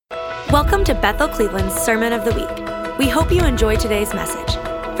Welcome to Bethel Cleveland's Sermon of the Week. We hope you enjoy today's message.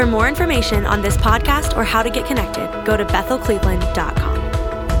 For more information on this podcast or how to get connected, go to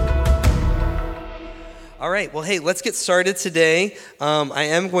bethelcleveland.com. All right, well, hey, let's get started today. I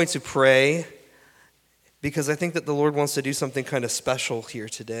am going to pray because I think that the Lord wants to do something kind of special here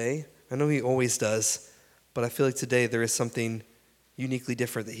today. I know He always does, but I feel like today there is something uniquely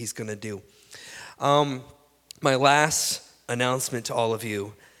different that He's going to do. My last announcement to all of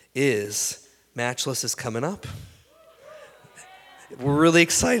you is Matchless is coming up. We're really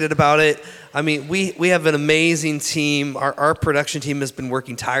excited about it. I mean, we have an amazing team. Our production team has been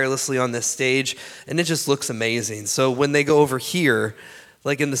working tirelessly on this stage, and it just looks amazing. So when they go over here,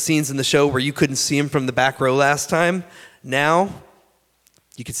 like in the scenes in the show where you couldn't see them from the back row last time, now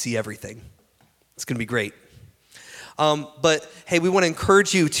you can see everything. It's going to be great. But hey, we want to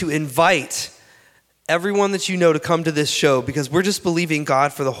encourage you to invite everyone that you know to come to this show, because we're just believing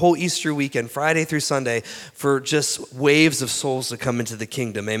God for the whole Easter weekend, Friday through Sunday, for just waves of souls to come into the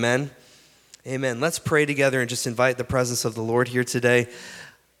kingdom. Amen? Amen. Let's pray together and just invite the presence of the Lord here today.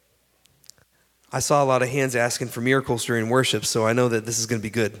 I saw a lot of hands asking for miracles during worship, so I know that this is going to be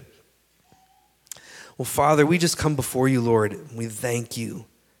good. Well, Father, we just come before you, Lord. We thank you.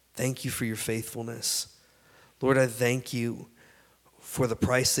 Thank you for your faithfulness. Lord, I thank you for the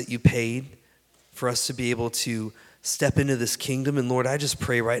price that you paid for us to be able to step into this kingdom. And Lord, I just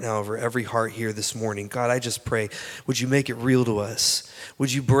pray right now over every heart here this morning. God, I just pray, would you make it real to us?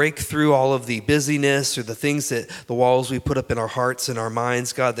 Would you break through all of the busyness or the things that the walls we put up in our hearts and our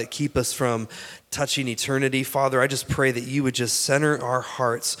minds, God, that keep us from touching eternity? Father, I just pray that you would just center our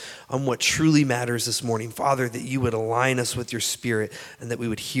hearts on what truly matters this morning. Father, that you would align us with your spirit and that we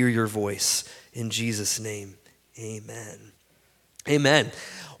would hear your voice. In Jesus' name, amen. Amen.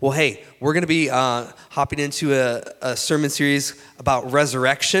 Well, hey, we're going to be hopping into a sermon series about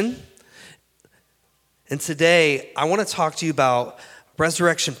resurrection. And today, I want to talk to you about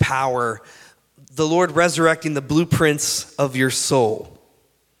resurrection power, the Lord resurrecting the blueprints of your soul.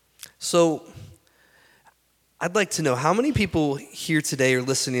 So, I'd like to know, how many people here today or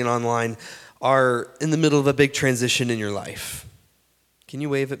listening online are in the middle of a big transition in your life? Can you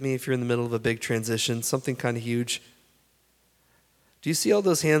wave at me if you're in the middle of a big transition, something kind of huge? Do you see all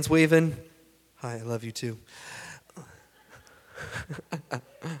those hands waving? Hi, I love you too.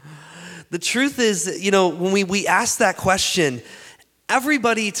 The truth is, you know, when we ask that question,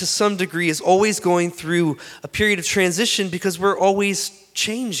 everybody to some degree is always going through a period of transition because we're always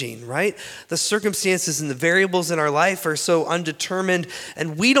changing, right? The circumstances and the variables in our life are so undetermined,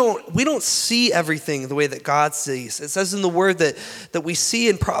 and we don't see everything the way that God sees. It says in the word that we see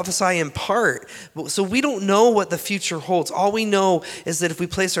and prophesy in part, so we don't know what the future holds. All we know is that if we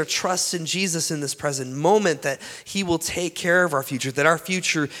place our trust in Jesus in this present moment, that he will take care of our future, that our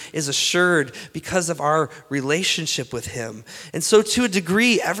future is assured because of our relationship with him. And so to a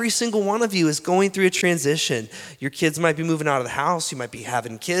degree, every single one of you is going through a transition. Your kids might be moving out of the house, you might be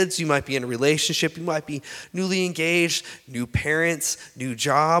having kids, you might be in a relationship, you might be newly engaged, new parents, new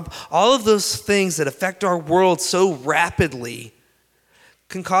job. All of those things that affect our world so rapidly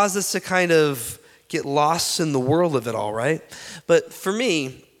can cause us to kind of get lost in the whirl of it all, right? But for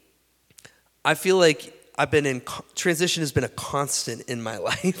me, I feel like transition has been a constant in my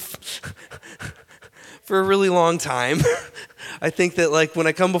life for a really long time. I think that like when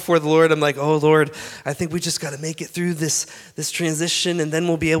I come before the Lord, I'm like, oh Lord, I think we just got to make it through this transition and then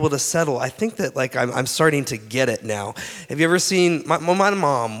we'll be able to settle. I think that like I'm starting to get it now. Have you ever seen, my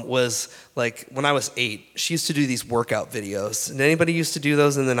mom was like, when I was 8, she used to do these workout videos. Did anybody used to do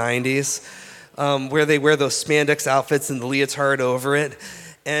those in the 90s? Where they wear those spandex outfits and the leotard over it.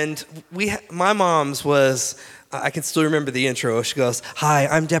 And my mom's was, I can still remember the intro. She goes, "Hi,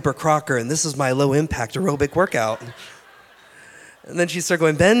 I'm Deborah Crocker, and this is my low-impact aerobic workout." And then she'd start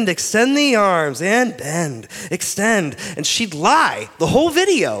going, "Bend, extend the arms, and bend, extend." And she'd lie the whole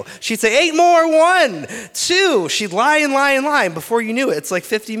video. She'd say, 8 more, 1, 2. She'd lie and lie and lie. And before you knew it, it's like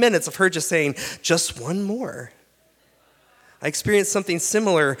 50 minutes of her just saying, just one more. I experienced something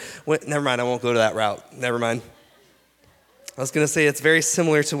similar. Never mind, I won't go to that route. Never mind. I was going to say it's very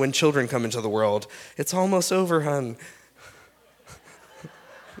similar to when children come into the world. It's almost over, hon.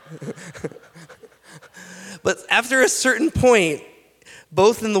 But after a certain point,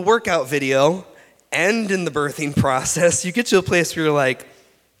 both in the workout video and in the birthing process, you get to a place where you're like,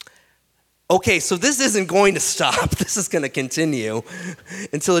 okay, so this isn't going to stop. This is going to continue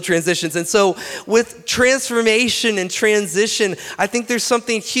until it transitions. And so with transformation and transition, I think there's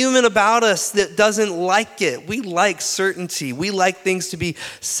something human about us that doesn't like it. We like certainty. We like things to be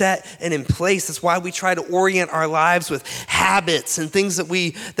set and in place. That's why we try to orient our lives with habits and things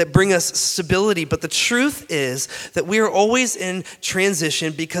that bring us stability. But the truth is that we are always in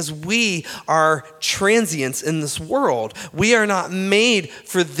transition because we are transients in this world. We are not made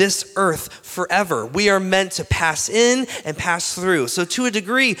for this earth forever. We are meant to pass in and pass through. So to a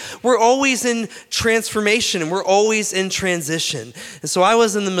degree, we're always in transformation and we're always in transition. And so I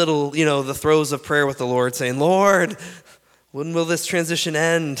was in the middle, the throes of prayer with the Lord saying, Lord, when will this transition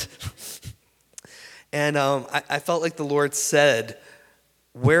end? And I felt like the Lord said,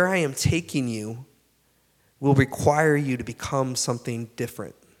 where I am taking you will require you to become something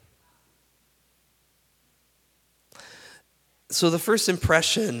different. So the first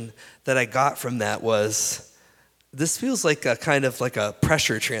impression that I got from that was, this feels like a kind of like a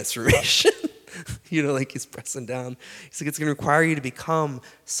pressure transformation. Like he's pressing down. He's like, it's going to require you to become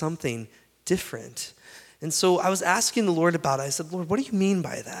something different. And so I was asking the Lord about it. I said, Lord, what do you mean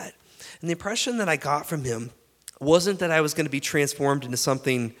by that? And the impression that I got from him wasn't that I was going to be transformed into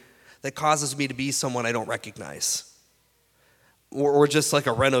something that causes me to be someone I don't recognize. Or just like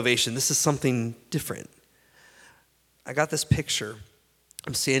a renovation. This is something different. I got this picture.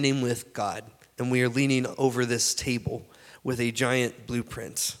 I'm standing with God, and we are leaning over this table with a giant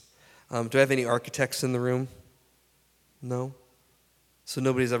blueprint. Do I have any architects in the room? No? So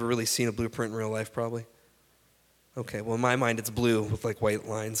nobody's ever really seen a blueprint in real life, probably? Okay, well, in my mind, it's blue with like white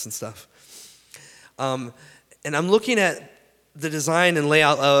lines and stuff. And I'm looking at the design and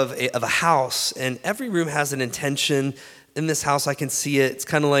layout of a house, and every room has an intention. In this house, I can see it. It's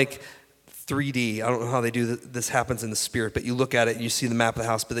kind of like 3D. I don't know how they do this happens in the spirit, but you look at it and you see the map of the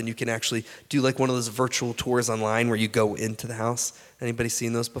house, but then you can actually do like one of those virtual tours online where you go into the house. Anybody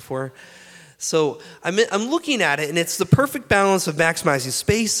seen those before? So I'm looking at it, and it's the perfect balance of maximizing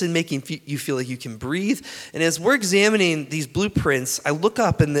space and making you feel like you can breathe. And as we're examining these blueprints, I look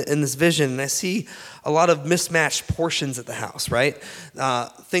up in this vision, and I see a lot of mismatched portions of the house, right?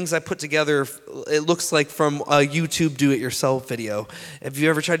 Things I put together, it looks like from a YouTube do-it-yourself video. If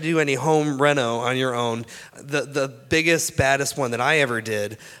you ever tried to do any home reno on your own, the biggest, baddest one that I ever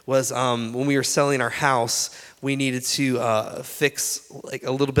did was when we were selling our house. We needed to fix like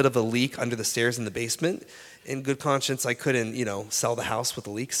a little bit of a leak under the stairs in the basement. In good conscience, I couldn't, sell the house with a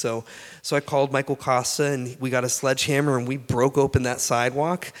leak. So I called Michael Costa, and we got a sledgehammer, and we broke open that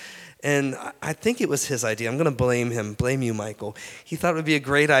sidewalk. And I think it was his idea. I'm going to blame him. Blame you, Michael. He thought it would be a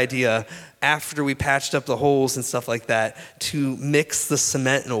great idea after we patched up the holes and stuff like that to mix the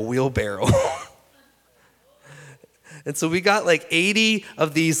cement in a wheelbarrow. And so we got like 80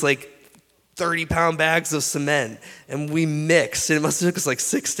 of these like 30-pound bags of cement, and we mixed, and it must have took us like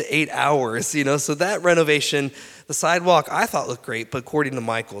 6 to 8 hours, So that renovation, the sidewalk, I thought looked great, but according to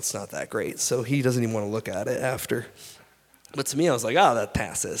Michael, it's not that great, so he doesn't even want to look at it after. But to me, I was like, that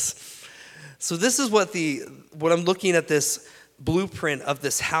passes. So this is what I'm looking at, this blueprint of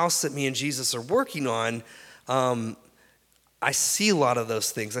this house that me and Jesus are working on. I see a lot of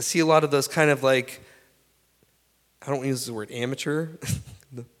those things. I see a lot of those kind of like, I don't use the word amateur.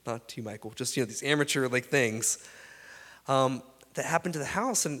 Not to you, Michael. Just, these amateur like things that happened to the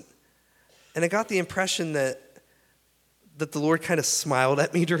house. And I got the impression that the Lord kind of smiled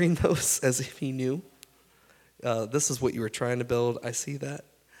at me during those as if he knew. This is what you were trying to build. I see that.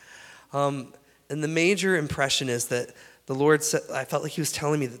 And the major impression is that the Lord said, I felt like he was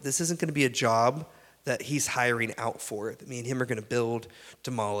telling me that this isn't going to be a job that he's hiring out for, that me and him are going to build,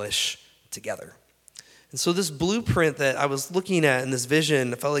 demolish together. And so this blueprint that I was looking at in this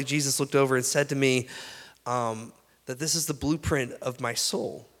vision, I felt like Jesus looked over and said to me that this is the blueprint of my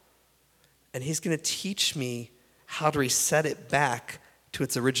soul. And he's going to teach me how to reset it back to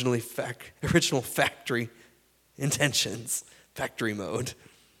its original factory intentions, factory mode.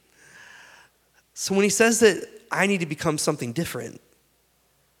 So when he says that I need to become something different,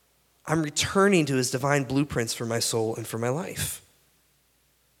 I'm returning to his divine blueprints for my soul and for my life.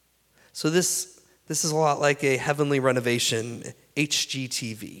 So this is a lot like a heavenly renovation,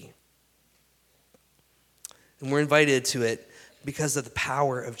 HGTV. And we're invited to it because of the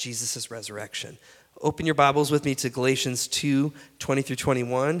power of Jesus' resurrection. Open your Bibles with me to Galatians 2, 20 through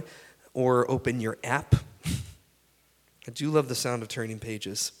 21, or open your app. I do love the sound of turning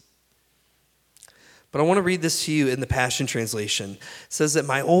pages. But I want to read this to you in the Passion Translation. It says that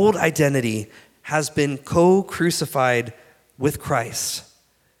my old identity has been co-crucified with Christ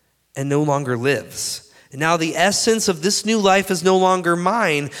and no longer lives. And now the essence of this new life is no longer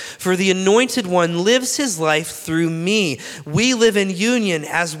mine, for the Anointed One lives his life through me. We live in union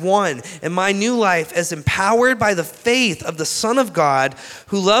as one, and my new life is empowered by the faith of the Son of God,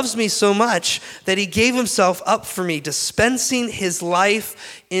 who loves me so much that he gave himself up for me, dispensing his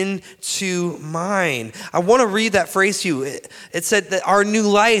life into mine. I want to read that phrase to you. It said that our new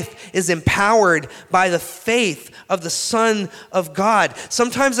life is empowered by the faith of the Son of God.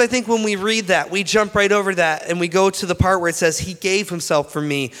 Sometimes I think when we read that, we jump right over that and we go to the part where it says, he gave himself for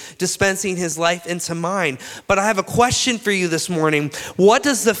me, dispensing his life into mine. But I have a question for you this morning. What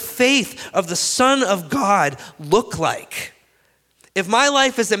does the faith of the Son of God look like? If my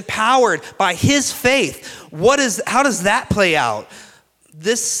life is empowered by his faith, how does that play out?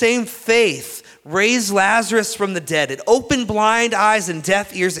 This same faith raised Lazarus from the dead. It opened blind eyes and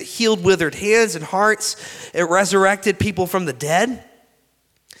deaf ears. It healed withered hands and hearts. It resurrected people from the dead.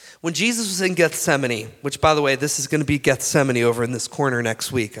 When Jesus was in Gethsemane, which, by the way, this is going to be Gethsemane over in this corner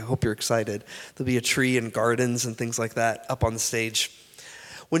next week. I hope you're excited. There'll be a tree and gardens and things like that up on the stage.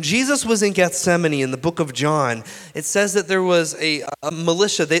 When Jesus was in Gethsemane in the book of John, it says that there was a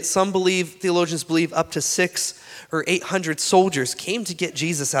militia. Theologians believe up to 600 or 800 soldiers came to get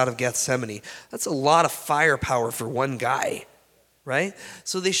Jesus out of Gethsemane. That's a lot of firepower for one guy, right?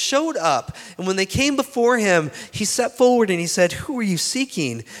 So they showed up, and when they came before him, he stepped forward and he said, "Who are you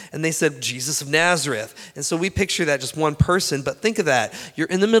seeking?" And they said, "Jesus of Nazareth." And so we picture that just one person, but think of that. You're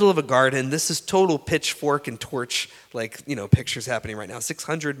in the middle of a garden. This is total pitchfork and torch pictures happening right now.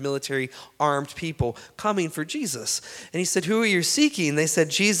 600 military armed people coming for Jesus. And he said, "Who are you seeking?" They said,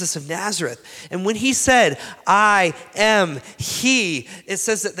 "Jesus of Nazareth." And when he said, "I am he," it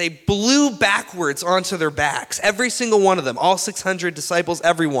says that they blew backwards onto their backs. Every single one of them, all 600 disciples,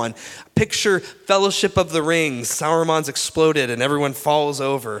 everyone. Picture Fellowship of the Rings. Sauron's exploded and everyone falls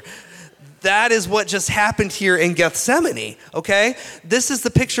over. That is what just happened here in Gethsemane, okay? This is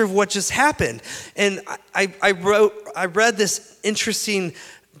the picture of what just happened. And I read this interesting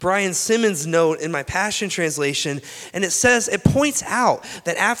Brian Simmons note in my Passion Translation, and it points out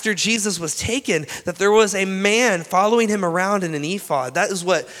that after Jesus was taken, that there was a man following him around in an ephod. That is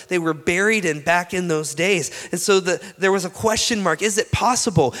what they were buried in back in those days. And so there was a question mark. Is it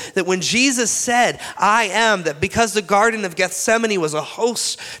possible that when Jesus said, "I am," that because the Garden of Gethsemane was a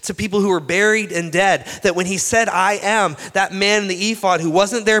host to people who were buried and dead, that when he said, "I am," that man in the ephod who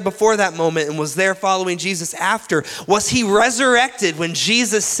wasn't there before that moment and was there following Jesus after, was he resurrected when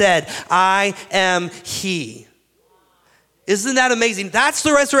Jesus said, "I am he"? Isn't that amazing? That's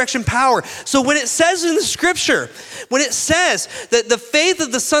the resurrection power. So when it says in the scripture, when it says that the faith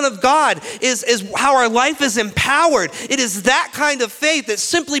of the Son of God is how our life is empowered, it is that kind of faith that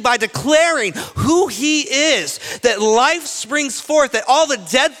simply by declaring who he is, that life springs forth, that all the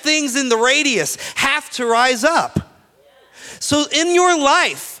dead things in the radius have to rise up. So in your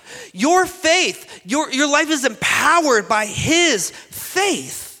life, your faith, your life is empowered by his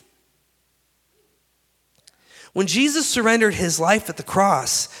faith. When Jesus surrendered his life at the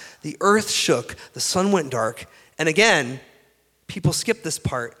cross, the earth shook, the sun went dark, and again, people skip this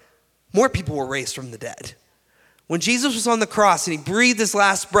part, more people were raised from the dead. When Jesus was on the cross and he breathed his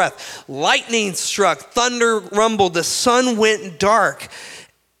last breath, lightning struck, thunder rumbled, the sun went dark,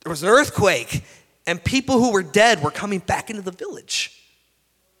 there was an earthquake, and people who were dead were coming back into the village.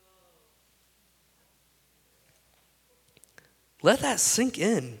 Let that sink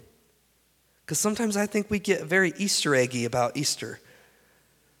in. Because sometimes I think we get very Easter eggy about Easter.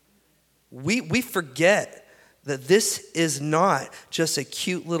 We forget that this is not just a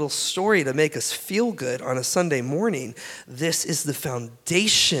cute little story to make us feel good on a Sunday morning. This is the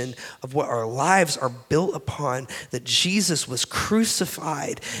foundation of what our lives are built upon, that Jesus was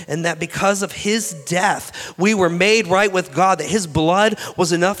crucified, and that because of his death, we were made right with God, that his blood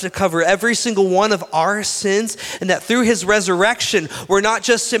was enough to cover every single one of our sins, and that through his resurrection, we're not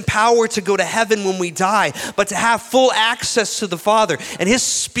just empowered to go to heaven when we die, but to have full access to the Father and his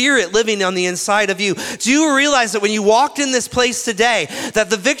Spirit living on the inside of you. Do you realize that when you walked in this place today, that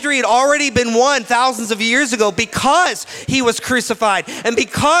the victory had already been won thousands of years ago because he was crucified and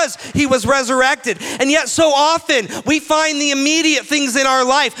because he was resurrected? And yet so often we find the immediate things in our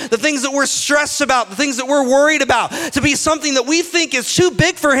life, the things that we're stressed about, the things that we're worried about, to be something that we think is too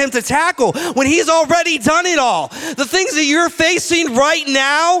big for him to tackle when he's already done it all. The things that you're facing right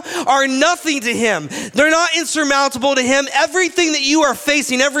now are nothing to him. They're not insurmountable to him. Everything that you are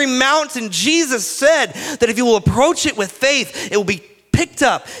facing, every mountain, Jesus said that if you will approach it with faith, it will be picked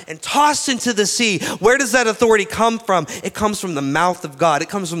up and tossed into the sea. Where does that authority come from? It comes from the mouth of God. It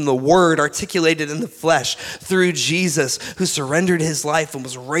comes from the word articulated in the flesh through Jesus, who surrendered his life and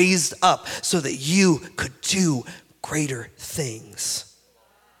was raised up so that you could do greater things.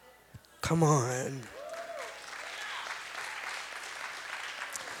 Come on.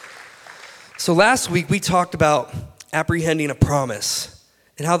 So last week we talked about apprehending a promise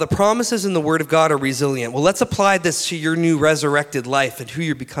and how the promises in the Word of God are resilient. Well, let's apply this to your new resurrected life and who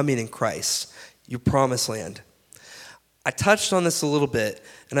you're becoming in Christ, your promised land. I touched on this a little bit,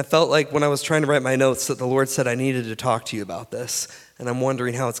 and I felt like when I was trying to write my notes that the Lord said I needed to talk to you about this, and I'm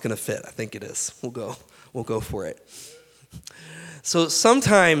wondering how it's going to fit. I think it is. We'll go for it. So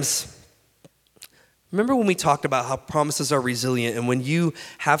sometimes, remember when we talked about how promises are resilient, and when you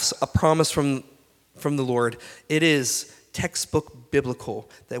have a promise from the Lord, it is textbook biblical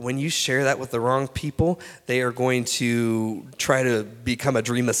that when you share that with the wrong people, they are going to try to become a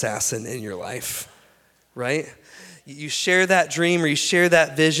dream assassin in your life, right? You share that dream or you share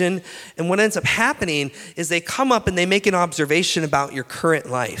that vision, and what ends up happening is they come up and they make an observation about your current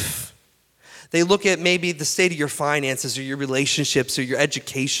life. They look at maybe the state of your finances or your relationships or your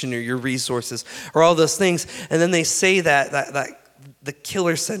education or your resources or all those things, and then they say that the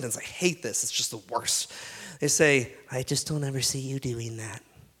killer sentence, I hate this, it's just the worst. They say, I just don't ever see you doing that.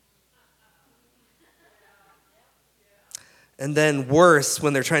 And then worse,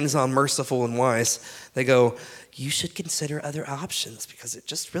 when they're trying to sound merciful and wise, they go, you should consider other options because it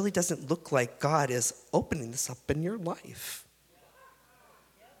just really doesn't look like God is opening this up in your life.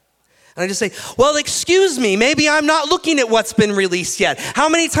 And I just say, well, excuse me, maybe I'm not looking at what's been released yet. How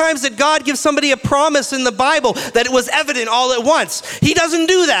many times did God give somebody a promise in the Bible that it was evident all at once? He doesn't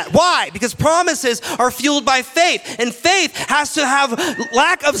do that. Why? Because promises are fueled by faith, and faith has to have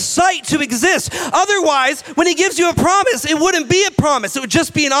lack of sight to exist. Otherwise, when he gives you a promise, it wouldn't be a promise. It would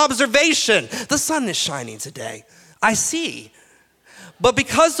just be an observation. The sun is shining today. I see. But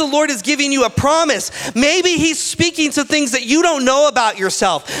because the Lord is giving you a promise, maybe he's speaking to things that you don't know about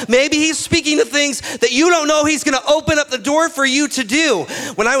yourself. Maybe he's speaking to things that you don't know he's going to open up the door for you to do.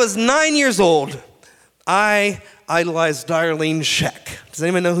 When I was 9 years old, I idolized Darlene Zschech. Does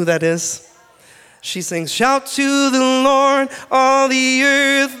anyone know who that is? She sings, shout to the Lord, all the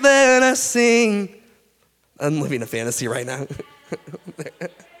earth, let us sing. I'm living a fantasy right now.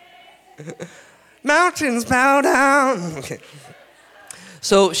 Mountains bow down. Okay.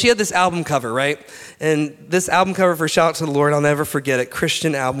 So she had this album cover, right? And this album cover for Shout to the Lord, I'll never forget it.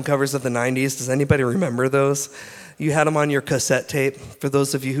 Christian album covers of the 90s. Does anybody remember those? You had them on your cassette tape. For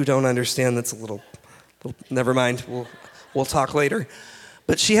those of you who don't understand, that's a little never mind. We'll talk later.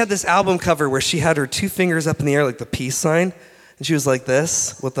 But she had this album cover where she had her two fingers up in the air like the peace sign. And she was like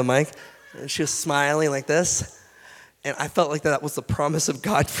this with the mic. And she was smiling like this. And I felt like that was the promise of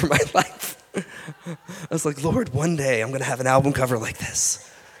God for my life. I was like, Lord, one day I'm going to have an album cover like this.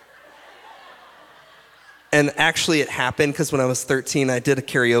 And actually it happened because when I was 13, I did a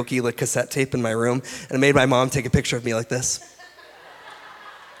karaoke like cassette tape in my room, and I made my mom take a picture of me like this.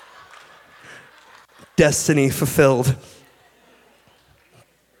 Destiny fulfilled.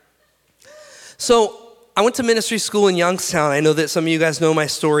 So I went to ministry school in Youngstown. I know that some of you guys know my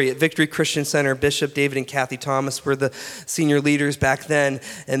story. At Victory Christian Center, Bishop David and Kathy Thomas were the senior leaders back then.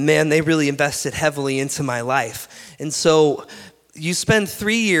 And man, they really invested heavily into my life. And so you spend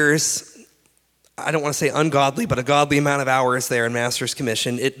 3 years, I don't want to say ungodly, but a godly amount of hours there in Master's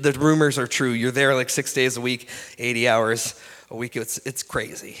Commission. The rumors are true. You're there like 6 days a week, 80 hours a week. It's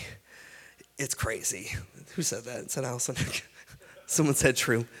crazy. It's crazy. Who said that? Said Allison. Someone said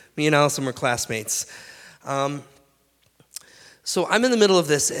true. Me and Allison were classmates. So I'm in the middle of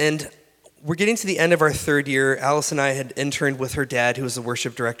this, and we're getting to the end of our third year. Alice and I had interned with her dad, who was the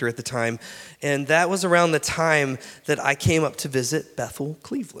worship director at the time, and that was around the time that I came up to visit Bethel,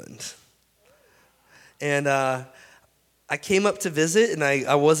 Cleveland. And I came up to visit, and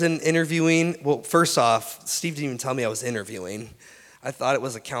I wasn't interviewing. Well, first off, Steve didn't even tell me I was interviewing. I thought it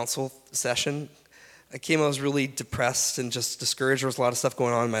was a council session. I was really depressed and just discouraged. There was a lot of stuff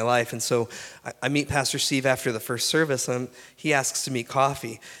going on in my life. And so I meet Pastor Steve after the first service, and he asks to meet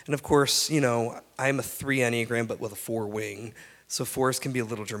coffee. And of course, you know, I'm a 3 Enneagram, but with a 4 wing. So 4s can be a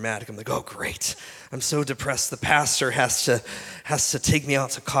little dramatic. I'm like, oh, great. I'm so depressed. The pastor has to take me out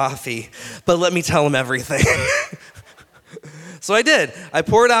to coffee. But let me tell him everything. So I did. I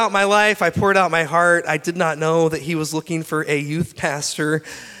poured out my life. I poured out my heart. I did not know that he was looking for a youth pastor.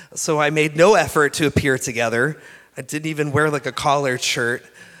 So I made no effort to appear together. I didn't even wear like a collared shirt.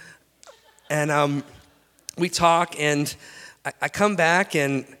 And we talk, and I come back,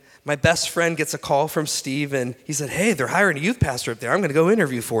 and my best friend gets a call from Steve, and he said, hey, they're hiring a youth pastor up there. I'm going to go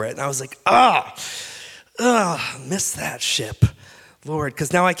interview for it. And I was like, missed that ship, Lord,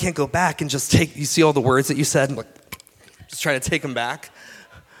 because now I can't go back and just you see all the words that you said, and like, just try to take them back.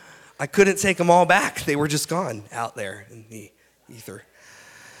 I couldn't take them all back. They were just gone out there in the ether.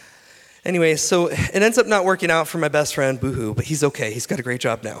 Anyway, so it ends up not working out for my best friend, boo-hoo, but he's okay. He's got a great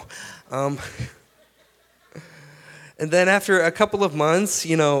job now. And then after a couple of months,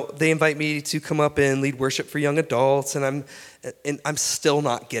 they invite me to come up and lead worship for young adults, and I'm still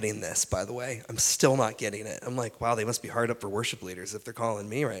not getting this, by the way. I'm still not getting it. I'm like, wow, they must be hard up for worship leaders if they're calling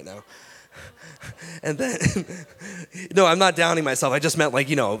me right now. And then, no, I'm not downing myself. I just meant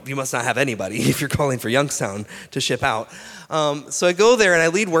you must not have anybody if you're calling for Youngstown to ship out. So I go there and I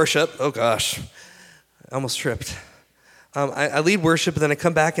lead worship. Oh gosh, I almost tripped. I lead worship, and then I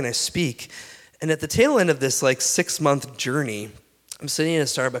come back and I speak. And at the tail end of this 6-month journey, I'm sitting in a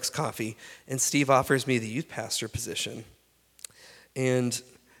Starbucks coffee, and Steve offers me the youth pastor position. And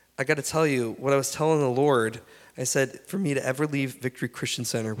I got to tell you, what I was telling the Lord, I said, for me to ever leave Victory Christian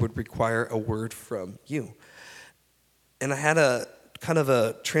Center would require a word from you. And I had a kind of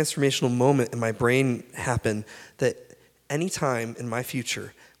a transformational moment in my brain happen that anytime in my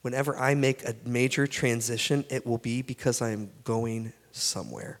future, whenever I make a major transition, it will be because I am going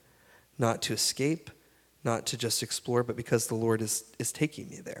somewhere. Not to escape, not to just explore, but because the Lord is taking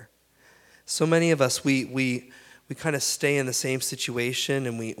me there. So many of us, we kind of stay in the same situation,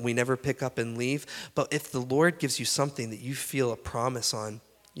 and we never pick up and leave. But if the Lord gives you something that you feel a promise on,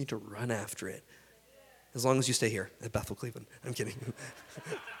 you need to run after it. As long as you stay here at Bethel Cleveland. I'm kidding.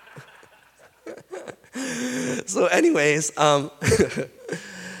 So anyways, I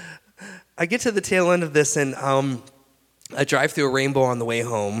get to the tail end of this, and I drive through a rainbow on the way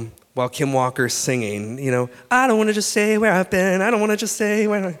home while Kim Walker's singing, I don't want to just say where I've been. I don't want to just say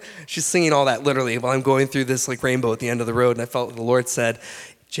where She's singing all that literally while I'm going through this rainbow at the end of the road. And I felt the Lord said,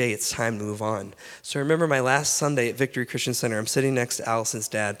 Jay, it's time to move on. So I remember my last Sunday at Victory Christian Center. I'm sitting next to Allison's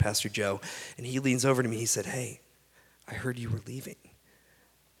dad, Pastor Joe, and he leans over to me. He said, hey, I heard you were leaving.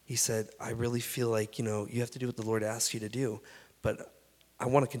 He said, I really feel like, you have to do what the Lord asks you to do, but I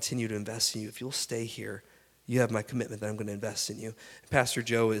want to continue to invest in you. If you'll stay here, you have my commitment that I'm going to invest in you. Pastor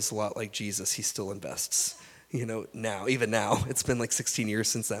Joe is a lot like Jesus. He still invests, now, even now. It's been 16 years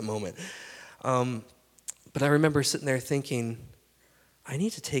since that moment. But I remember sitting there thinking, I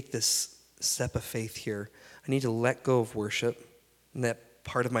need to take this step of faith here. I need to let go of worship and that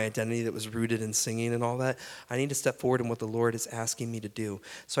part of my identity that was rooted in singing and all that. I need to step forward in what the Lord is asking me to do.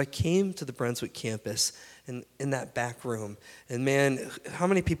 So I came to the Brunswick campus in that back room. And man, how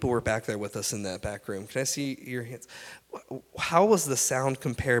many people were back there with us in that back room? Can I see your hands? How was the sound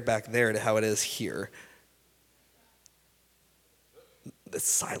compared back there to how it is here? It's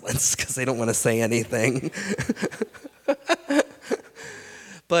silence because they don't want to say anything.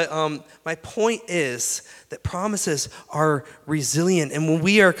 But my point is that promises are resilient. And when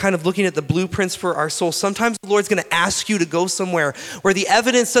we are kind of looking at the blueprints for our soul, sometimes the Lord's going to ask you to go somewhere where the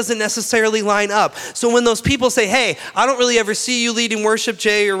evidence doesn't necessarily line up. So when those people say, hey, I don't really ever see you leading worship,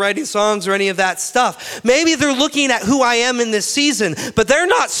 Jay, or writing songs or any of that stuff, maybe they're looking at who I am in this season, but they're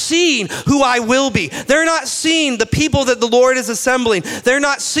not seeing who I will be. They're not seeing the people that the Lord is assembling. They're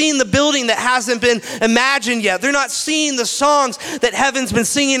not seeing the building that hasn't been imagined yet. They're not seeing the songs that heaven's been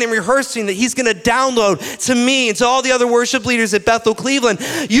singing and rehearsing that he's going to download to me and to all the other worship leaders at Bethel Cleveland.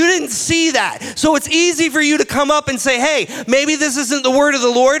 You didn't see that. So it's easy for you to come up and say, hey, maybe this isn't the word of the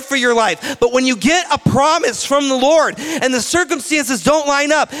Lord for your life. But when you get a promise from the Lord and the circumstances don't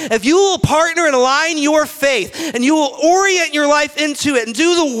line up, if you will partner and align your faith and you will orient your life into it and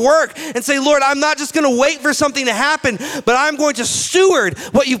do the work and say, Lord, I'm not just going to wait for something to happen, but I'm going to steward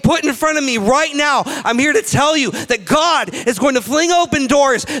what you put in front of me right now. I'm here to tell you that God is going to fling open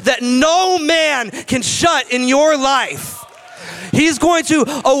doors that no man can shut in your life. He's going to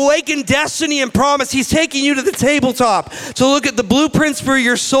awaken destiny and promise. He's taking you to the tabletop to look at the blueprints for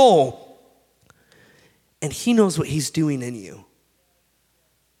your soul. And he knows what he's doing in you.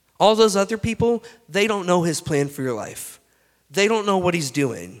 All those other people, they don't know his plan for your life. They don't know what he's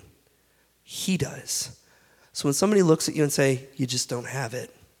doing. He does. So when somebody looks at you and say, you just don't have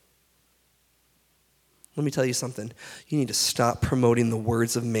it, let me tell you something. You need to stop promoting the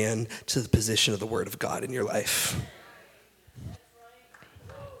words of man to the position of the word of God in your life.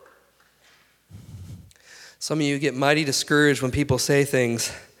 Some of you get mighty discouraged when people say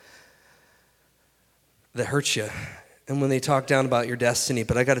things that hurt you and when they talk down about your destiny.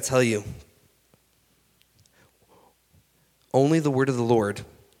 But I got to tell you, only the word of the Lord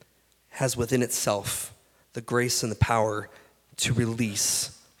has within itself the grace and the power to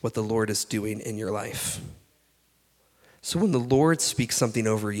release what the Lord is doing in your life. So when the Lord speaks something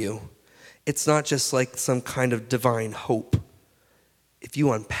over you, it's not just like some kind of divine hope. If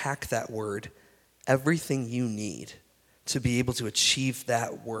you unpack that word, everything you need to be able to achieve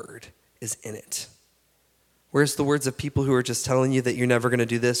that word is in it. Whereas the words of people who are just telling you that you're never going to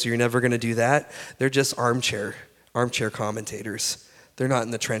do this or you're never going to do that, they're just armchair commentators. They're not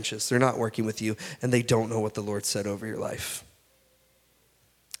in the trenches. They're not working with you, and they don't know what the Lord said over your life.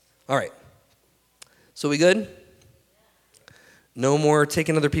 All right. So we good? No more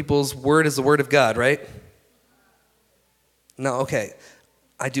taking other people's word as the word of God, right? No, okay.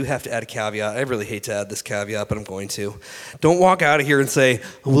 I do have to add a caveat. I really hate to add this caveat, but I'm going to. Don't walk out of here and say,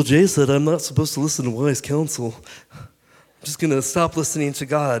 well, Jay said I'm not supposed to listen to wise counsel. I'm just going to stop listening to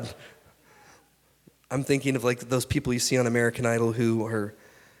God. I'm thinking of like those people you see on American Idol who are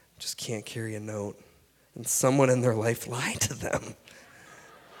just can't carry a note, and someone in their life lied to them.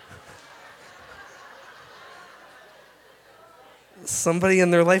 Somebody in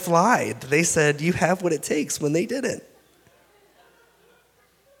their life lied. They said, you have what it takes, when they didn't.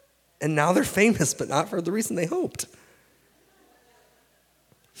 And now they're famous, but not for the reason they hoped.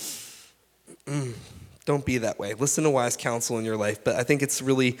 Don't be that way. Listen to wise counsel in your life, but I think it's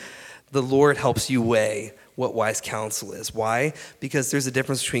really, the Lord helps you weigh what wise counsel is. Why? Because there's a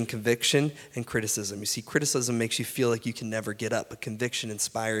difference between conviction and criticism. You see, criticism makes you feel like you can never get up, but conviction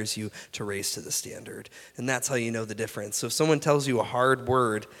inspires you to raise to the standard. And that's how you know the difference. So if someone tells you a hard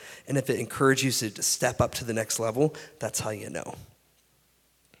word, and if it encourages you to step up to the next level, that's how you know.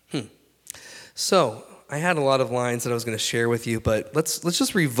 So I had a lot of lines that I was going to share with you, but let's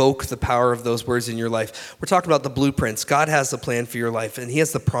just revoke the power of those words in your life. We're talking about the blueprints. God has a plan for your life, and he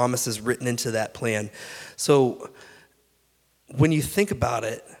has the promises written into that plan. So when you think about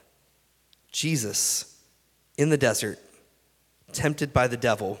it, Jesus in the desert, tempted by the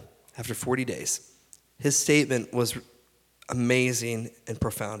devil after 40 days, his statement was amazing and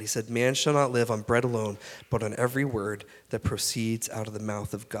profound. He said, man shall not live on bread alone, but on every word that proceeds out of the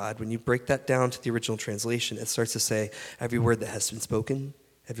mouth of God. When you break that down to the original translation, it starts to say every word that has been spoken,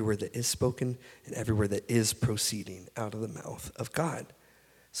 every word that is spoken, and every word that is proceeding out of the mouth of God.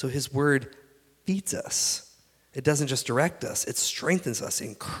 So his word feeds us. It doesn't just direct us, it strengthens us, it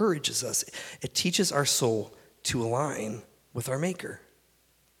encourages us. It teaches our soul to align with our Maker.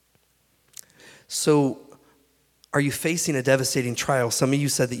 So are you facing a devastating trial? Some of you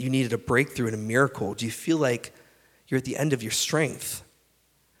said that you needed a breakthrough and a miracle. Do you feel like you're at the end of your strength?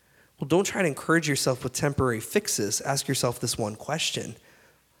 Well, don't try to encourage yourself with temporary fixes. Ask yourself this one question.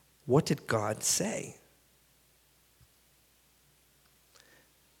 What did God say?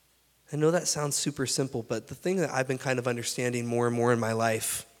 I know that sounds super simple, but the thing that I've been kind of understanding more and more in my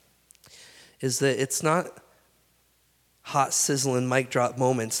life is that it's not hot, sizzling, mic drop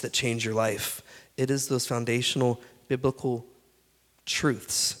moments that change your life. It is those foundational biblical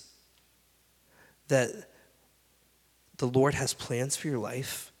truths that the Lord has plans for your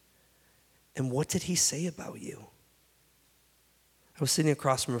life. And what did he say about you? I was sitting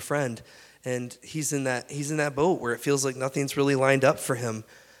across from a friend, and he's in that boat where it feels like nothing's really lined up for him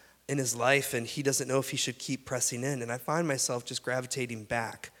in his life, and he doesn't know if he should keep pressing in. And I find myself just gravitating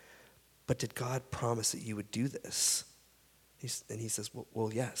back. But did God promise that you would do this? And he says,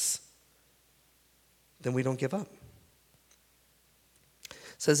 well, yes. Then we don't give up. It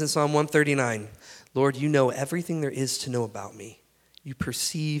says in Psalm 139, Lord, you know everything there is to know about me. You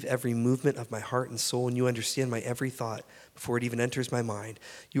perceive every movement of my heart and soul, and you understand my every thought before it even enters my mind.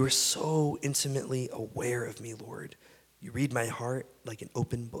 You are so intimately aware of me, Lord. You read my heart like an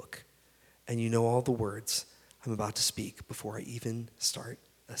open book, and you know all the words I'm about to speak before I even start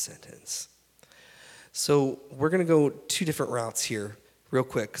a sentence. So we're going to go two different routes here real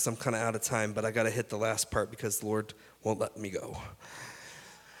quick because I'm kind of out of time, but I got to hit the last part because the Lord won't let me go.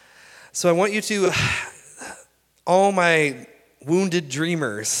 So I want you to, all my wounded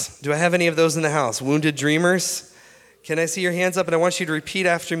dreamers, do I have any of those in the house? Wounded dreamers? Can I see your hands up? And I want you to repeat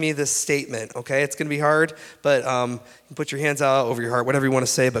after me this statement, okay? It's going to be hard, but you can put your hands out over your heart, whatever you want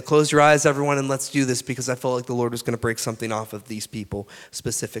to say, but close your eyes, everyone, and let's do this because I felt like the Lord was going to break something off of these people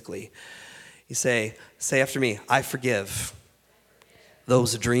specifically. You say after me, I forgive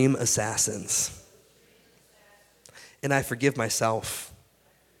those dream assassins. And I forgive myself.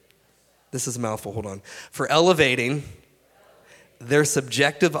 This is a mouthful, hold on. For elevating their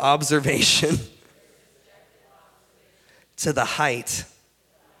subjective observation to the height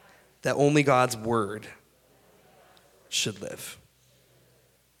that only God's word should live.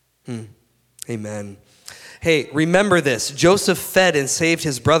 Amen. Hey, remember this. Joseph fed and saved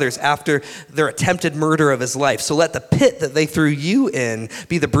his brothers after their attempted murder of his life. So let the pit that they threw you in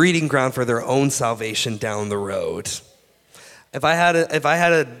be the breeding ground for their own salvation down the road. If I had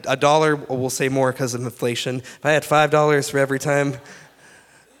a dollar, we'll say more because of inflation. If I had $5 for every time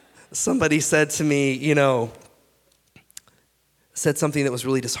somebody said to me, said something that was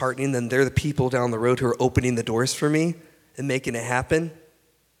really disheartening, then they're the people down the road who are opening the doors for me and making it happen.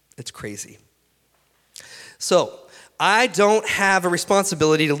 It's crazy. So, I don't have a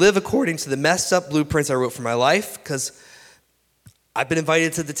responsibility to live according to the messed up blueprints I wrote for my life because I've been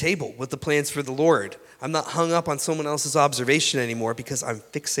invited to the table with the plans for the Lord. I'm not hung up on someone else's observation anymore because I'm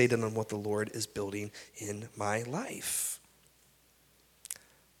fixated on what the Lord is building in my life.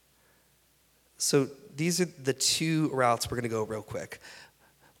 So, these are the two routes we're going to go real quick.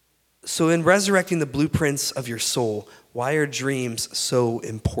 So, in resurrecting the blueprints of your soul, why are dreams so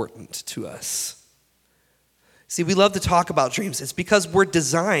important to us? See, we love to talk about dreams. It's because we're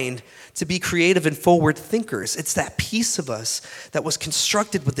designed to be creative and forward thinkers. It's that piece of us that was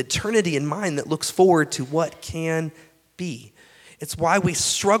constructed with eternity in mind that looks forward to what can be. It's why we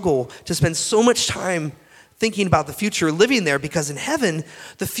struggle to spend so much time thinking about the future, living there, because in heaven,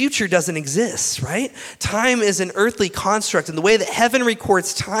 the future doesn't exist, right? Time is an earthly construct, and the way that heaven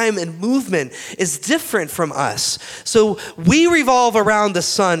records time and movement is different from us. So we revolve around the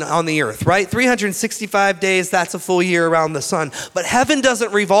sun on the earth, right? 365 days, that's a full year around the sun. But heaven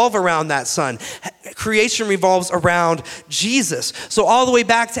doesn't revolve around that sun. Creation revolves around Jesus. So all the way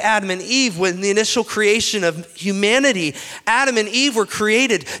back to Adam and Eve, when the initial creation of humanity, Adam and Eve were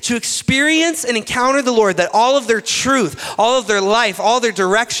created to experience and encounter the Lord, that all of their truth, all of their life, all their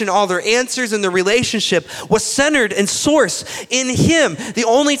direction, all their answers and their relationship was centered and sourced in Him. The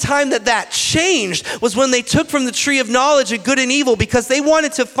only time that changed was when they took from the tree of knowledge of good and evil, because they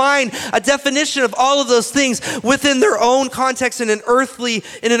wanted to find a definition of all of those things within their own context in an earthly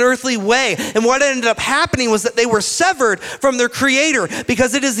way. And what ended up happening was that they were severed from their Creator,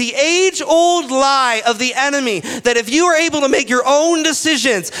 because it is the age-old lie of the enemy that if you are able to make your own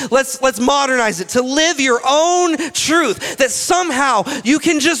decisions, let's modernize it, to live your own truth, that somehow you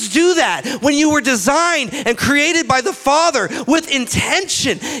can just do that when you were designed and created by the Father with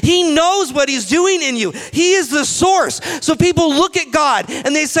intention. He knows what He's doing in you. He is the source. So people look at God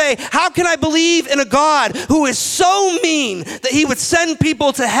and they say, how can I believe in a God who is so mean that He would send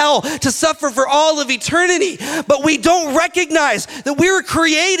people to hell to suffer for all of eternity? But we don't recognize that we were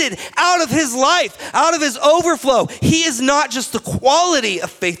created out of His life, out of His overflow. He is not just the quality of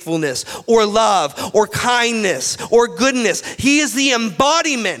faithfulness or love or kindness or goodness. He is the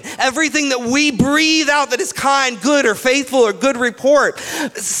embodiment. Everything that we breathe out that is kind, good, or faithful, or good report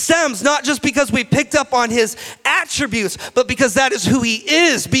stems not just because we picked up on His attributes, but because that is who He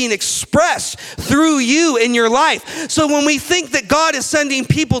is being expressed through you in your life. So when we think that God is sending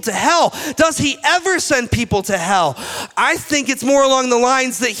people to hell, does He ever send people to hell? I think it's more along the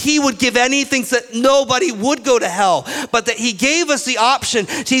lines that He would give anything so that nobody would go to hell, but that He gave us the option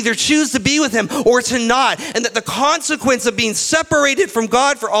to either choose to be with Him or to not, and that the consequence of being separated from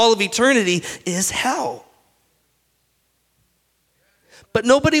God for all of eternity is hell. But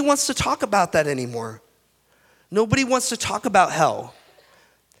nobody wants to talk about that anymore. Nobody wants to talk about hell.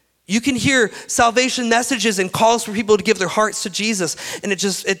 You can hear salvation messages and calls for people to give their hearts to Jesus, and it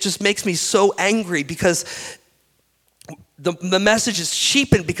just makes me so angry, because the message is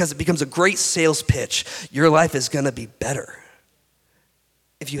cheapened because it becomes a great sales pitch. Your life is going to be better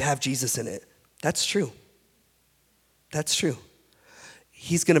if you have Jesus in it. That's true. That's true.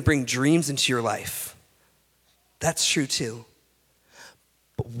 He's going to bring dreams into your life. That's true too.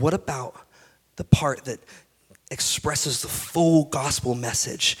 But what about the part that expresses the full gospel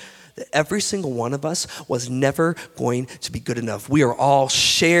message? That every single one of us was never going to be good enough. We are all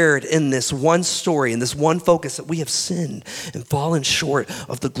shared in this one story, in this one focus, that we have sinned and fallen short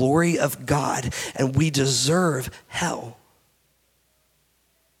of the glory of God, and we deserve hell.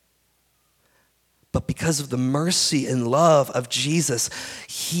 But because of the mercy and love of Jesus,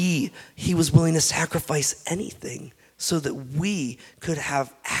 he was willing to sacrifice anything so that we could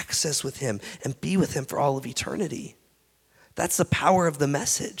have access with Him and be with Him for all of eternity. That's the power of the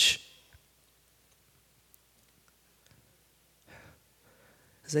message.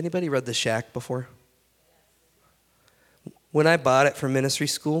 Has anybody read The Shack before? When I bought it from ministry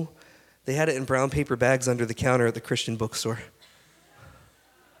school, they had it in brown paper bags under the counter at the Christian bookstore.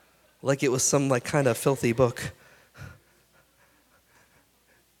 Like it was some kind of filthy book.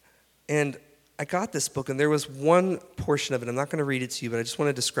 And I got this book, and there was one portion of it. I'm not going to read it to you, but I just want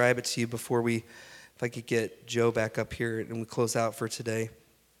to describe it to you before if I could get Joe back up here and we close out for today.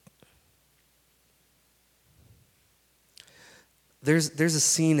 there's a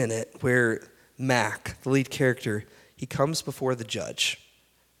scene in it where Mac, the lead character, he comes before the judge,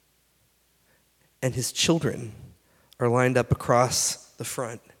 and his children are lined up across the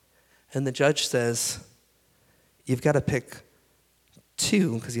front, and the judge says, you've got to pick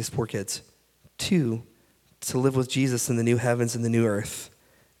 2, because he has 4 kids, 2 to live with Jesus in the new heavens and the new earth,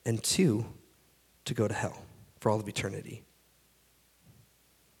 and 2 to go to hell for all of eternity.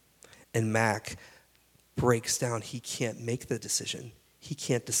 And Mac breaks down. He can't make the decision. He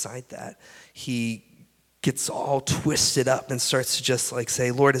can't decide that. He gets all twisted up and starts to just like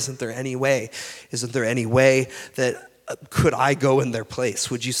say, Lord, isn't there any way? Isn't there any way that could I go in their place?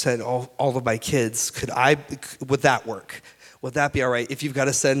 Would you send all of my kids? Would that work? Would that be all right? If you've got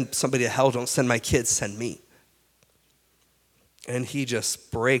to send somebody to hell, don't send my kids, send me. And he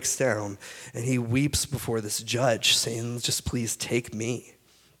just breaks down and he weeps before this judge saying, just please take me.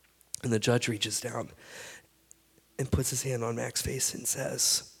 And the judge reaches down and puts his hand on Mac's face and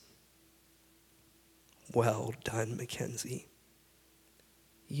says, well done, Mackenzie.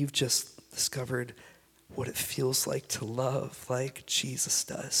 You've just discovered what it feels like to love like Jesus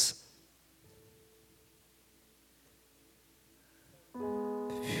does.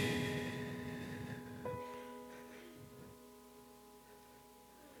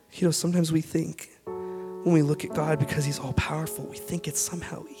 You know, sometimes we think, when we look at God, because he's all powerful, we think it's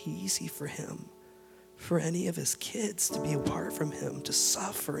somehow easy for him, for any of his kids to be apart from him, to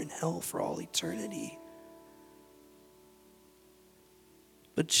suffer in hell for all eternity.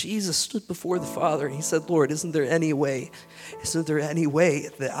 But Jesus stood before the Father and he said, Lord, isn't there any way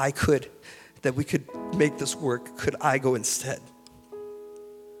that we could make this work? Could I go instead?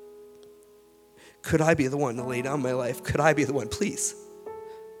 Could I be the one to lay down my life? Could I be the one, please?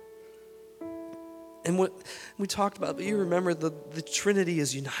 And what we talked about, but you remember the Trinity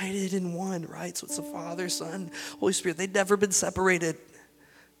is united in one, right? So it's the Father, Son, Holy Spirit. They'd never been separated.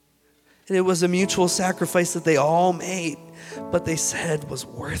 And it was a mutual sacrifice that they all made, but they said was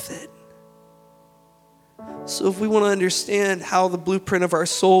worth it. So if we want to understand how the blueprint of our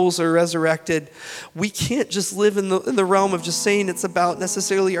souls are resurrected, we can't just live in the realm of just saying it's about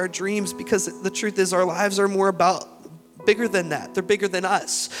necessarily our dreams, because the truth is our lives are more about bigger than that. They're bigger than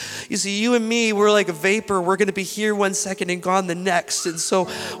us. You see, you and me, we're like a vapor. We're going to be here one second and gone the next. And so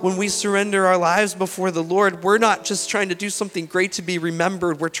when we surrender our lives before the Lord, we're not just trying to do something great to be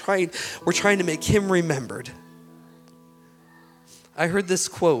remembered. We're trying to make him remembered. I heard this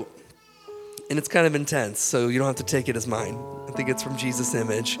quote, and it's kind of intense, so you don't have to take it as mine. I think it's from Jesus'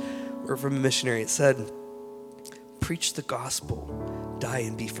 Image or from a missionary. It said, preach the gospel, die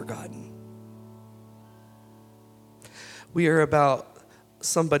and be forgotten. We are about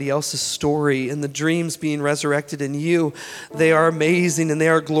somebody else's story, and the dreams being resurrected in you. They are amazing and they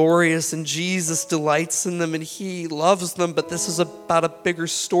are glorious, and Jesus delights in them and he loves them, but this is about a bigger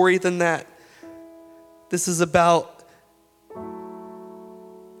story than that. This is about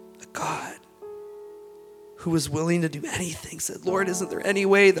a God who was willing to do anything, said, Lord, isn't there any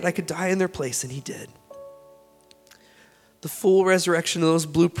way that I could die in their place? And he did. The full resurrection of those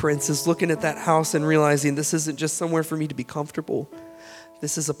blueprints is looking at that house and realizing this isn't just somewhere for me to be comfortable.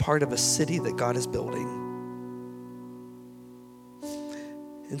 This is a part of a city that God is building.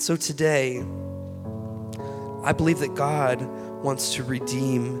 And so today, I believe that God wants to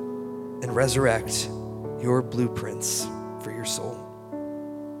redeem and resurrect your blueprints for your soul.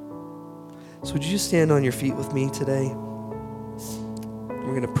 So would you stand on your feet with me today?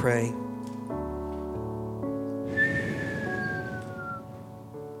 We're going to pray.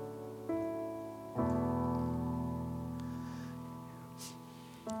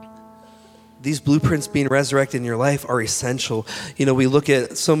 These blueprints being resurrected in your life are essential. You know, we look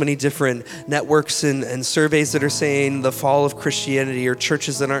at so many different networks and surveys that are saying the fall of Christianity or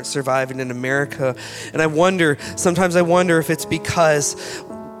churches that aren't surviving in America. And sometimes I wonder if it's because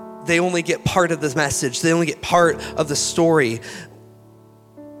they only get part of the message. They only get part of the story,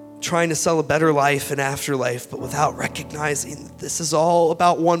 trying to sell a better life and afterlife, but without recognizing that this is all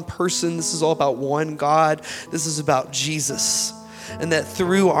about one person. This is all about one God. This is about Jesus. And that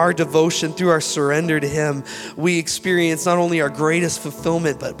through our devotion, through our surrender to him, we experience not only our greatest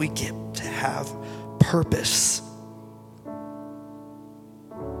fulfillment, but we get to have purpose.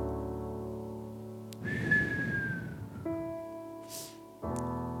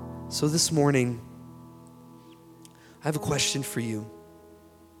 So this morning, I have a question for you.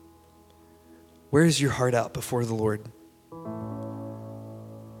 Where is your heart out before the Lord?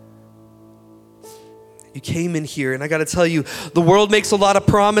 You came in here, and I got to tell you, the world makes a lot of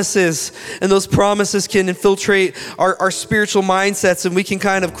promises, and those promises can infiltrate our spiritual mindsets, and we can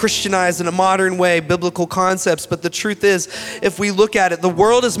kind of Christianize in a modern way biblical concepts. But the truth is, if we look at it, the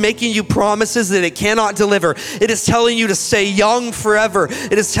world is making you promises that it cannot deliver. It is telling you to stay young forever.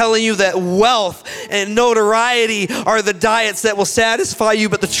 It is telling you that wealth and notoriety are the diets that will satisfy you.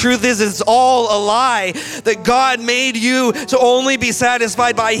 But the truth is, it's all a lie, that God made you to only be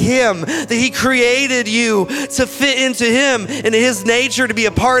satisfied by Him, that He created you to fit into Him and His nature, to be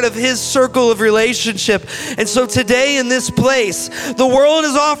a part of His circle of relationship. And so today in this place, the world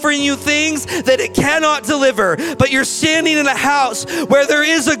is offering you things that it cannot deliver, but you're standing in a house where there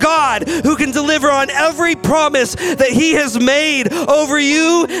is a God who can deliver on every promise that He has made over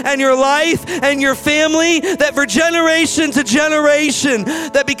you and your life and your family, that for generation to generation,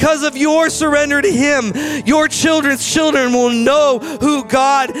 that because of your surrender to Him, your children's children will know who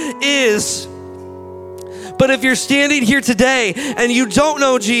God is. But if you're standing here today and you don't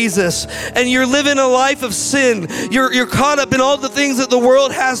know Jesus, and you're living a life of sin, you're caught up in all the things that the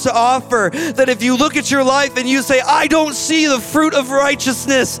world has to offer, that if you look at your life and you say, I don't see the fruit of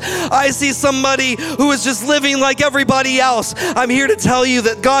righteousness, I see somebody who is just living like everybody else, I'm here to tell you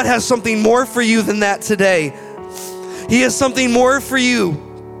that God has something more for you than that today. He has something more for you.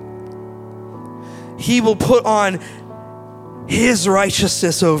 He will put on His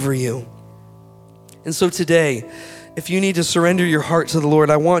righteousness over you. And so today, if you need to surrender your heart to the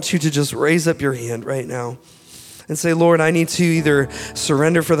Lord, I want you to just raise up your hand right now and say, Lord, I need to either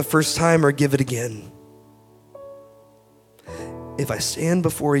surrender for the first time or give it again. If I stand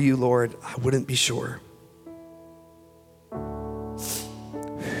before you, Lord, I wouldn't be sure.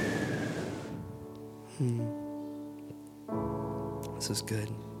 This is good.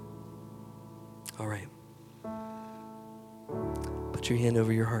 All right. Put your hand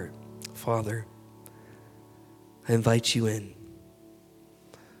over your heart. Father, I invite you in.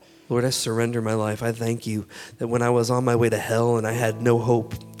 Lord, I surrender my life. I thank you that when I was on my way to hell and I had no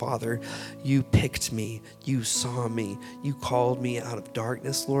hope, Father, you picked me, you saw me, you called me out of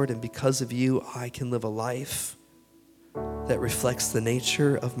darkness, Lord, and because of you, I can live a life that reflects the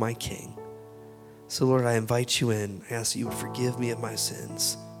nature of my King. So, Lord, I invite you in. I ask that you would forgive me of my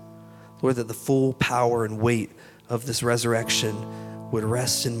sins. Lord, that the full power and weight of this resurrection would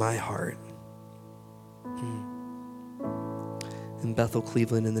rest in my heart. In Bethel,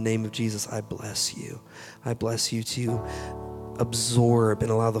 Cleveland, in the name of Jesus, I bless you. I bless you to absorb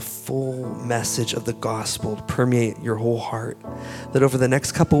and allow the full message of the gospel to permeate your whole heart. That over the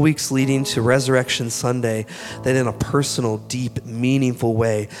next couple weeks leading to Resurrection Sunday, that in a personal, deep, meaningful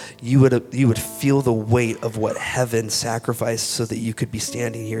way, you would feel the weight of what heaven sacrificed so that you could be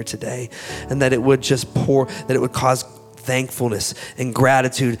standing here today. And that it would just pour, that it would cause thankfulness and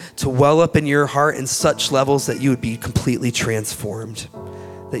gratitude to well up in your heart in such levels that you would be completely transformed,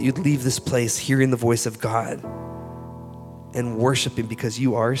 that you'd leave this place hearing the voice of God and worshiping because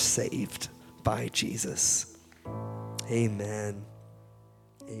you are saved by Jesus. Amen.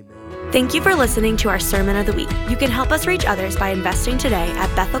 Amen. Thank you for listening to our Sermon of the Week. You can help us reach others by investing today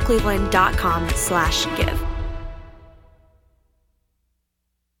at bethelcleveland.com/give.